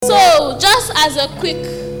So, just as a quick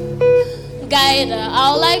guide,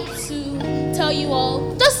 I would like to tell you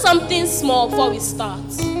all just something small before we start.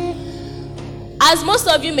 As most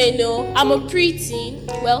of you may know, I'm a preteen,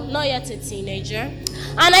 well, not yet a teenager,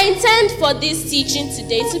 and I intend for this teaching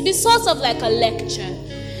today to be sort of like a lecture,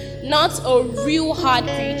 not a real hard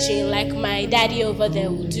preaching like my daddy over there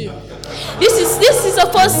will do. This is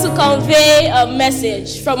supposed to convey a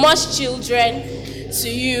message from us children to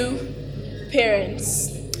you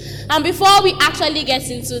parents. And before we actually get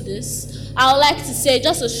into this, I would like to say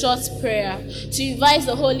just a short prayer to invite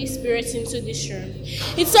the Holy Spirit into this room.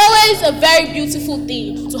 It's always a very beautiful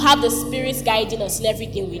thing to have the Spirit guiding us in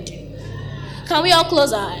everything we do. Can we all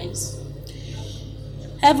close our eyes?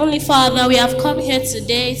 Heavenly Father, we have come here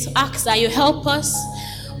today to ask that you help us.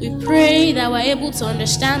 We pray that we're able to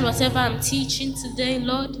understand whatever I'm teaching today,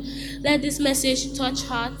 Lord. Let this message touch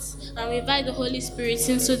hearts, and we invite the Holy Spirit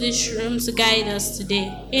into this room to guide us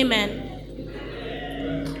today. Amen.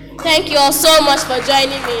 Thank you all so much for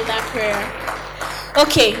joining me in that prayer.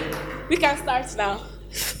 Okay, we can start now.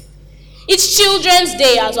 It's Children's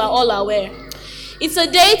Day, as we're all aware. It's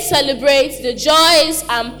a day to celebrate the joys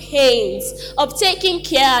and pains of taking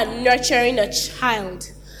care and nurturing a child.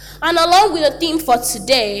 And along with the theme for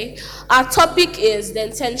today, our topic is the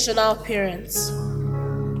intentional parent.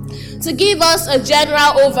 To give us a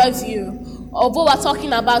general overview of what we're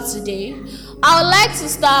talking about today, I would like to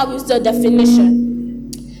start with the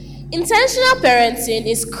definition. Intentional parenting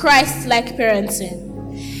is Christ-like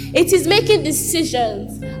parenting. It is making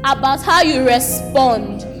decisions about how you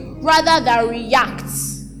respond rather than react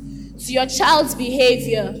to your child's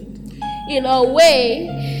behavior in a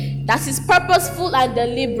way that is purposeful and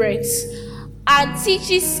deliberate and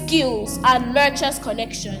teaches skills and nurtures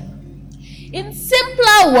connection. In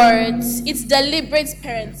simpler words, it's deliberate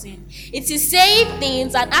parenting. It is saying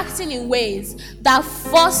things and acting in ways that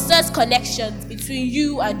fosters connections between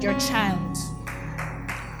you and your child.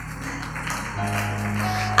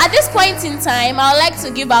 At this point in time, I would like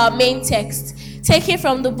to give our main text, taken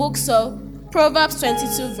from the books of Proverbs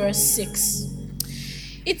 22, verse 6.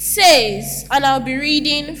 It says, and I'll be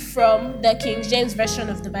reading from the King James Version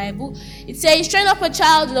of the Bible. It says, train up a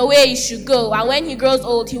child in the way he should go, and when he grows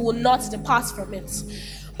old, he will not depart from it.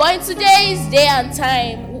 But in today's day and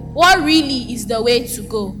time, what really is the way to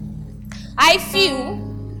go? I feel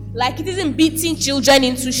like it isn't beating children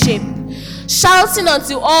into shape, shouting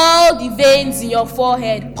until all the veins in your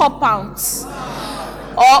forehead pop out,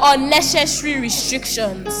 or unnecessary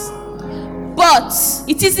restrictions. But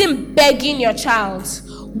it isn't begging your child,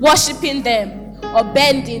 worshiping them, or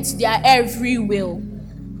bending to their every will.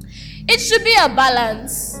 It should be a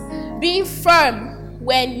balance, being firm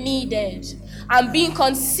when needed, and being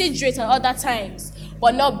considerate at other times,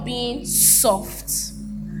 but not being soft.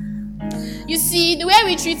 You see, the way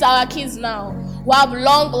we treat our kids now will have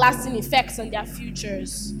long-lasting effects on their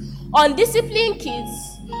futures. Undisciplined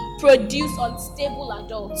kids produce unstable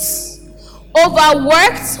adults.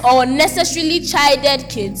 Overworked or unnecessarily chided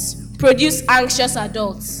kids produce anxious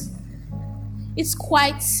adults. It's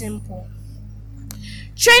quite simple.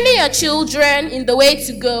 Training your children in the way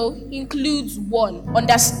to go includes 1,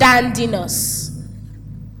 understanding us.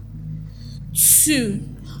 2,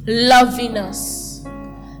 loving us.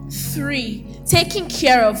 3, taking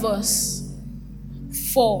care of us.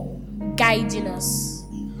 4, guiding us.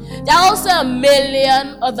 There are also a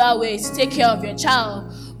million other ways to take care of your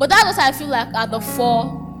child, but that's what I feel like are the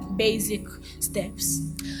 4 basic steps.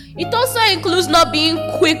 It also includes not being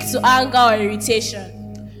quick to anger or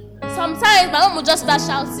irritation. Sometimes my mom will just start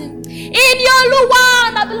shouting, Inioluwa!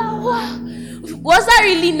 And I'll be like, wow, was that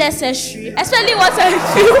really necessary? Especially what I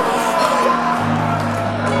feel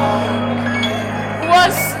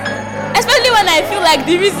especially when I feel like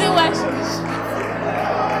the reason why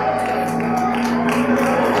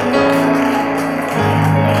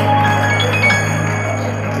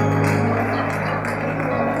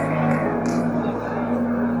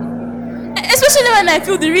when I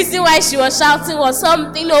feel the reason why she was shouting was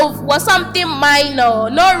something minor,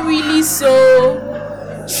 not really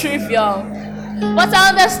so trivial. But I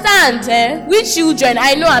understand, we children,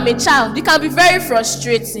 I know I'm a child, it can be very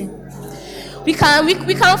frustrating. We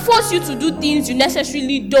can force you to do things you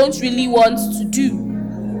necessarily don't really want to do.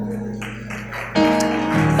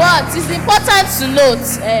 But it's important to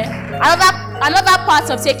note, another part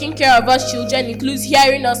of taking care of us children includes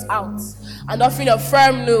hearing us out and offering a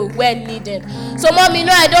firm no when needed. So, mommy,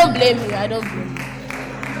 no, I don't blame you.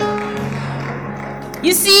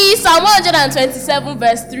 You see, Psalm 127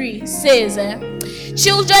 verse 3 says,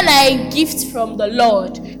 children are a gift from the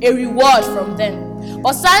Lord, a reward from them.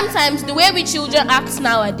 But sometimes the way we children act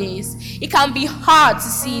nowadays It can be hard to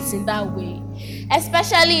see it in that way,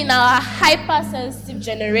 especially in our hypersensitive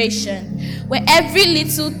generation, where every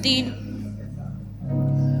little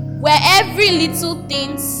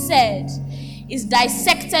thing said is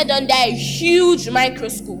dissected under a huge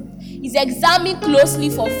microscope, is examined closely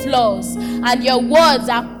for flaws, and your words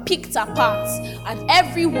are picked apart, and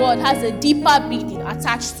every word has a deeper meaning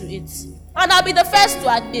attached to it. And I'll be the first to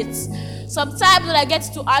admit, sometimes when I get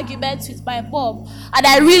to arguments with my mom, and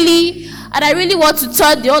I really want to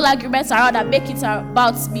turn the whole argument around and make it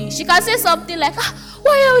about me, she can say something like,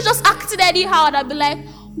 why are you just acting anyhow? And I'll be like,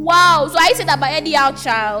 wow, so I say that by anyhow,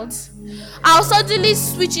 child. I'll suddenly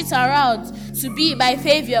switch it around to be my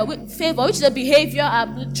favor, which is the behavior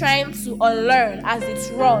I'm trying to unlearn as it's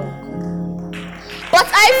wrong. But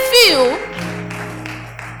I feel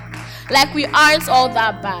like we aren't all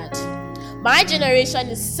that bad. My generation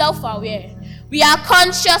is self-aware. We are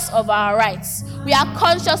conscious of our rights. We are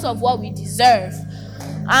conscious of what we deserve.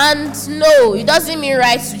 And no, it doesn't mean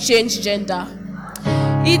rights to change gender.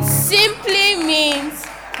 It simply means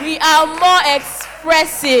we are more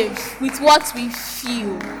expressive with what we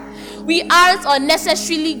feel. We aren't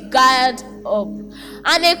unnecessarily guarded up.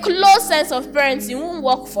 And a close sense of parenting won't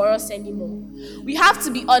work for us anymore. We have to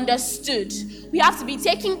be understood. We have to be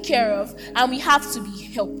taken care of. And we have to be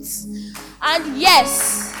helped. And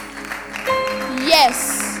yes,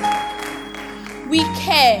 we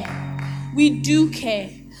care. We do care.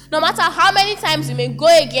 No matter how many times we may go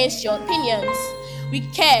against your opinions, we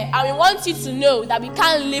care, and we want you to know that we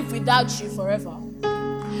can't live without you forever.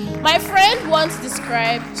 My friend once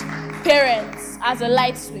described parents as a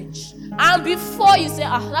light switch. And before you say,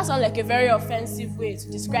 that sounds like a very offensive way to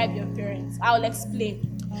describe your parents, I'll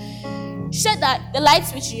explain. She said that the light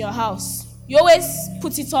switch in your house, you always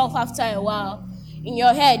put it off after a while. In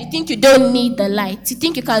your head, you think you don't need the light. You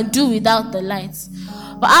think you can do without the light.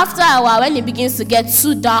 But after a while, when it begins to get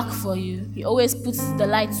too dark for you, you always put the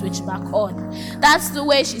light switch back on. That's the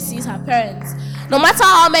way she sees her parents. No matter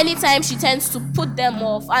how many times she tends to put them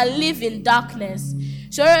off and live in darkness,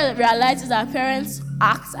 she realizes that parents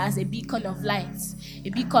act as a beacon of light, a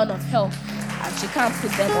beacon of help, and she can't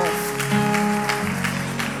put them off.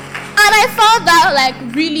 And I found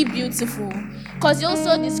that really beautiful, because it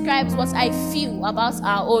also describes what I feel about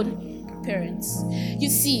our own parents. You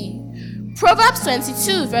see, Proverbs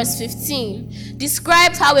 22 verse 15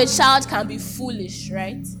 describes how a child can be foolish,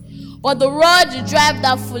 right? But the rod will drive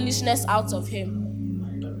that foolishness out of him.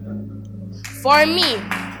 For me,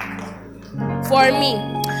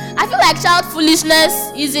 I feel like child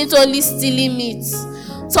foolishness isn't only stealing meat,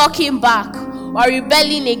 talking back, or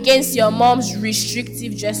rebelling against your mom's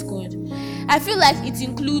restrictive dress code. I feel like it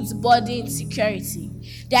includes body insecurity,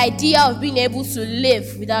 the idea of being able to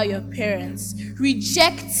live without your parents,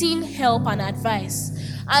 rejecting help and advice.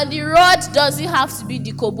 And the rod doesn't have to be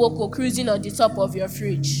the koboko cruising on the top of your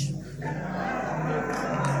fridge.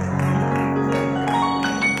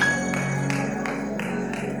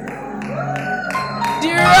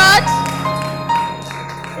 The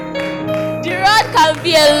rod can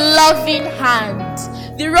be a loving hand.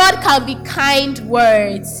 The rod can be kind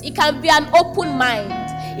words. It can be an open mind.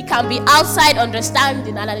 It can be outside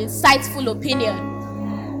understanding and an insightful opinion.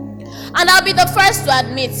 And I'll be the first to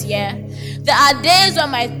admit, there are days when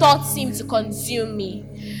my thoughts seem to consume me.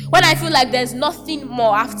 When I feel like there's nothing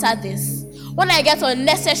more after this. When I get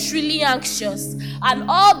unnecessarily anxious and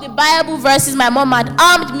all the Bible verses my mom had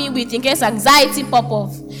armed me with in case anxiety pop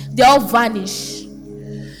off, they all vanish.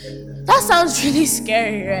 That sounds really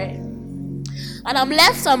scary, right? And I'm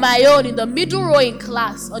left on my own in the middle row in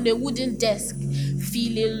class on a wooden desk,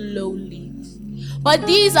 feeling lonely. But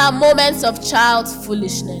these are moments of child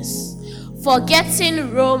foolishness,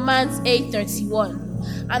 forgetting Romans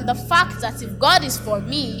 8:31 and the fact that if God is for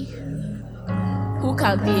me, who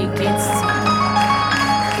can be against me?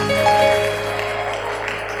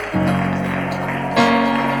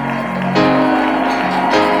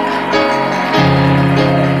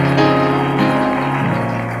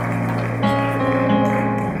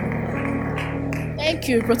 Thank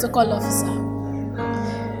you, protocol officer.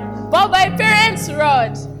 But my parents'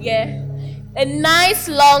 rod, a nice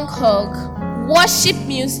long hug, worship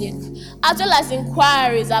music, as well as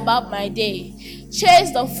inquiries about my day,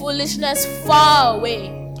 chase the foolishness far away.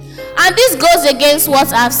 And this goes against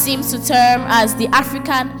what I've seemed to term as the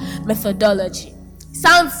African methodology.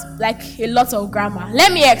 Sounds like a lot of grammar.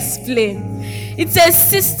 Let me explain. It's a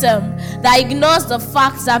system that ignores the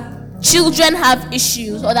fact that children have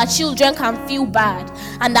issues or that children can feel bad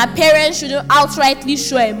and that parents shouldn't outrightly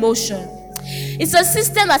show emotion. It's a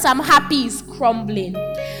system that I'm happy is crumbling,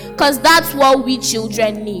 because that's what we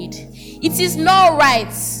children need. It is not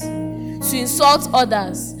right to insult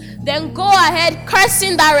others, then go ahead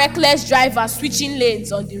cursing that reckless driver switching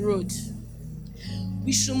lanes on the road.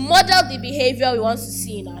 We should model the behavior we want to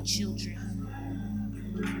see in our children.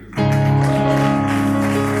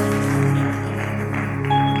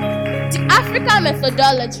 The African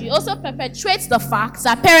methodology also perpetuates the fact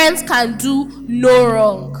that parents can do no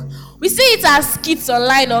wrong. We see it as skits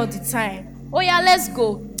online all the time. Oh yeah, let's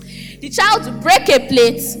go. The child will break a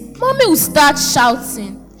plate, mommy will start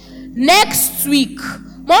shouting. Next week,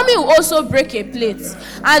 mommy will also break a plate,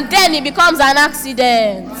 and then it becomes an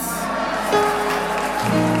accident.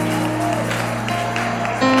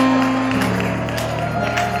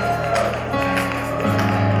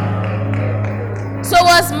 So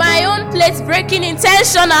was my own plate breaking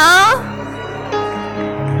intentional?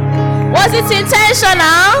 Was it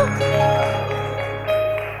intentional?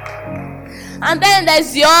 And then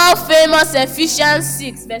there's your famous Ephesians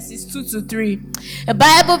 6 verses 2 to 3. A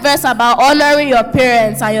Bible verse about honoring your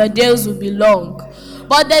parents and your days will be long.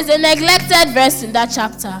 But there's a neglected verse in that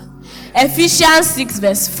chapter. Ephesians 6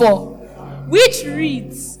 verse 4. Which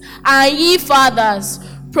reads, and ye fathers,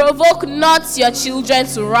 provoke not your children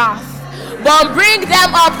to wrath, but bring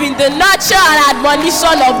them up in the nurture and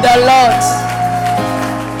admonition of the Lord.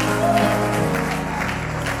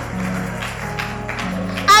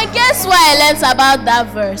 And guess what I learned about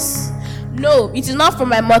that verse? No, it is not from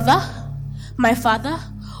my mother, my father,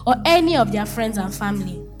 or any of their friends and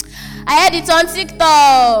family. I heard it on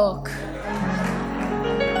TikTok.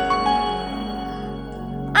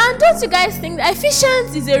 And don't you guys think that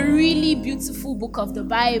Ephesians is a really beautiful book of the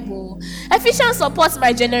Bible? Ephesians supports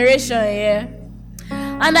my generation, yeah.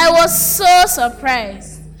 And I was so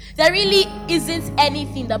surprised. There really isn't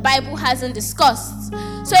anything the Bible hasn't discussed.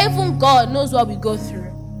 So even God knows what we go through.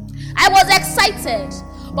 I was excited,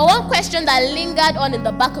 but one question that lingered on in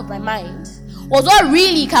the back of my mind was, what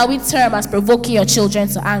really can we term as provoking your children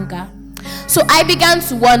to anger? So I began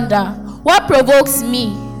to wonder, what provokes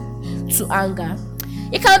me to anger?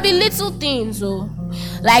 It can be little things,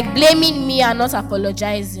 like blaming me and not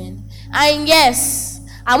apologizing. And yes,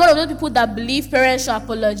 I'm one of those people that believe parents should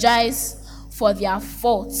apologize for their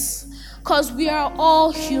faults. Because we are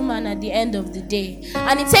all human at the end of the day.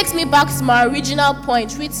 And it takes me back to my original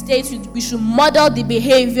point, which states we should model the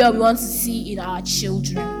behavior we want to see in our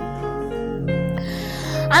children.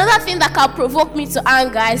 Another thing that can provoke me to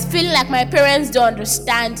anger is feeling like my parents don't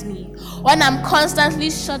understand me, when I'm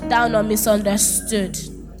constantly shut down or misunderstood.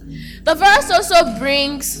 The verse also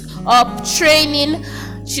brings up training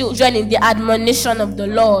children in the admonition of the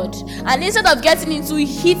Lord. And instead of getting into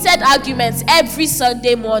heated arguments every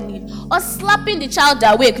Sunday morning or slapping the child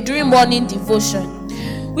awake during morning devotion,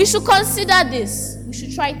 we should consider this. We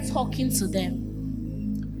should try talking to them.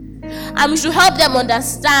 And we should help them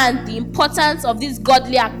understand the importance of these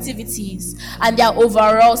godly activities and their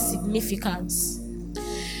overall significance.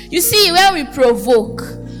 You see, when we provoke,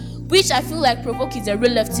 which I feel like provoke is a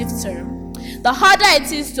relative term, the harder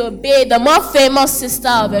it is to obey the more famous sister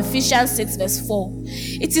of Ephesians 6 verse 4.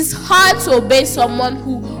 It is hard to obey someone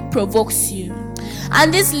who provokes you.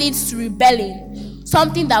 And this leads to rebelling,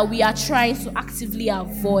 something that we are trying to actively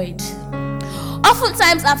avoid.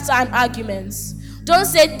 Oftentimes after an argument, don't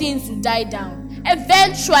say things will die down.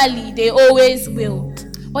 Eventually, they always will.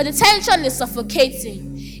 But the tension is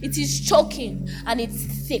suffocating. It is choking and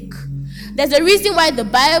it's thick. There's a reason why the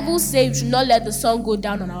Bible says we should not let the sun go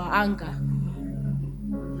down on our anger.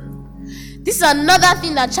 This is another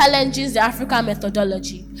thing that challenges the African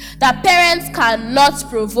methodology. That parents cannot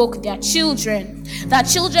provoke their children. That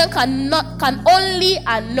children can only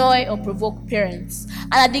annoy or provoke parents.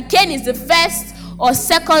 And that the cane is the first or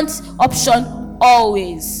second option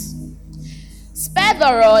always. Spare the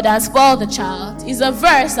rod and spoil the child is a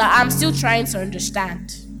verse that I'm still trying to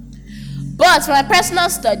understand. But for my personal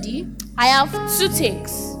study, I have two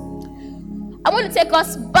takes. I want to take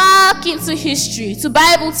us back into history, to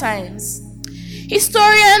Bible times.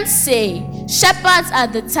 Historians say shepherds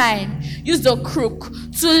at the time used a crook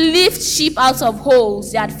to lift sheep out of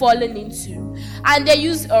holes they had fallen into. And they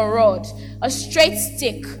used a rod, a straight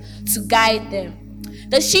stick, to guide them.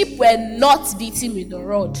 The sheep were not beaten with the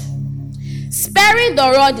rod. Sparing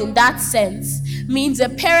the rod in that sense means a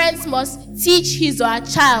parent must teach his or her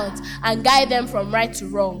child and guide them from right to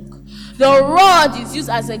wrong. The rod is used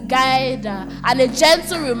as a guide and a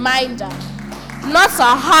gentle reminder, not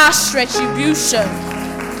a harsh retribution.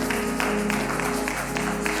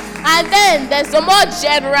 And then there's the more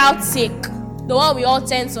general take, the one we all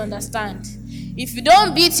tend to understand. If you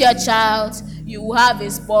don't beat your child, you will have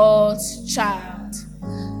a spoiled child.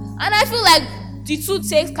 And I feel like the two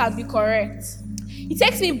takes can be correct. It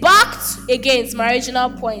takes me back again to my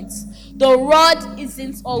original point. The rod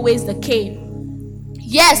isn't always the cane.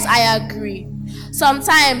 Yes, I agree.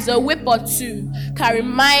 Sometimes a whip or two can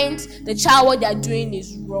remind the child what they are doing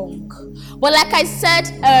is wrong. But like I said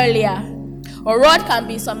earlier, a rod can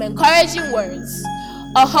be some encouraging words,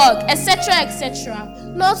 a hug, etc.,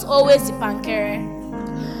 etc. Not always the pankere.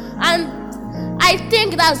 And I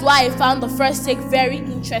think that's why I found the first take very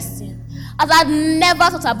interesting, as I'd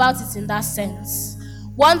never thought about it in that sense.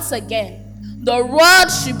 Once again, the rod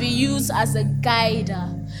should be used as a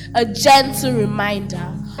guider, a gentle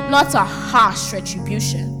reminder, not a harsh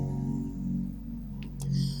retribution.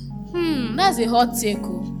 That's a hot take.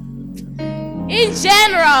 In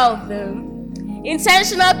general, though,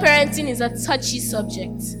 intentional parenting is a touchy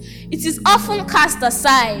subject. It is often cast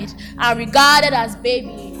aside and regarded as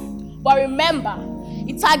babying. But remember,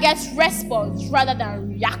 it targets response rather than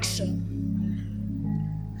reaction.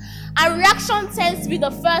 And reaction tends to be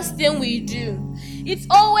the first thing we do. It's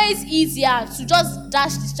always easier to just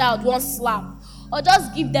dash the child one slap or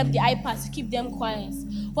just give them the iPad to keep them quiet.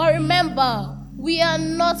 But remember, we are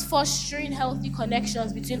not fostering healthy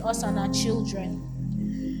connections between us and our children.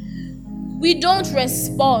 We don't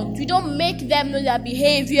respond. We don't make them know their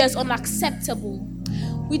behavior is unacceptable.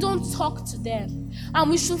 We don't talk to them. And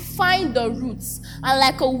we should find the roots. And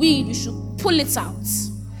like a weed, we should pull it out.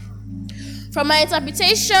 From my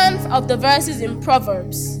interpretation of the verses in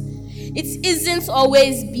Proverbs, it isn't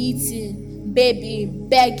always beating, babying,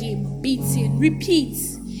 begging, beating, repeat.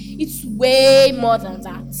 It's way more than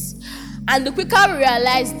that. And the quicker we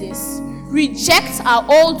realize this, reject our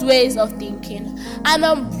old ways of thinking, and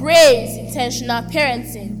embrace intentional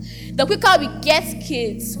parenting, the quicker we get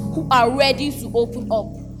kids who are ready to open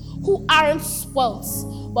up, who aren't spoilt,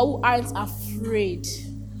 but who aren't afraid.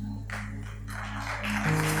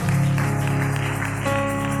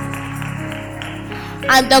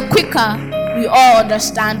 And the quicker we all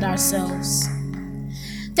understand ourselves.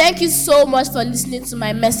 Thank you so much for listening to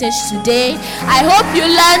my message today. I hope you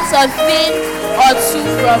learned something or two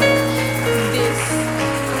from this.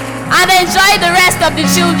 And enjoy the rest of the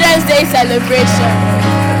Children's Day celebration.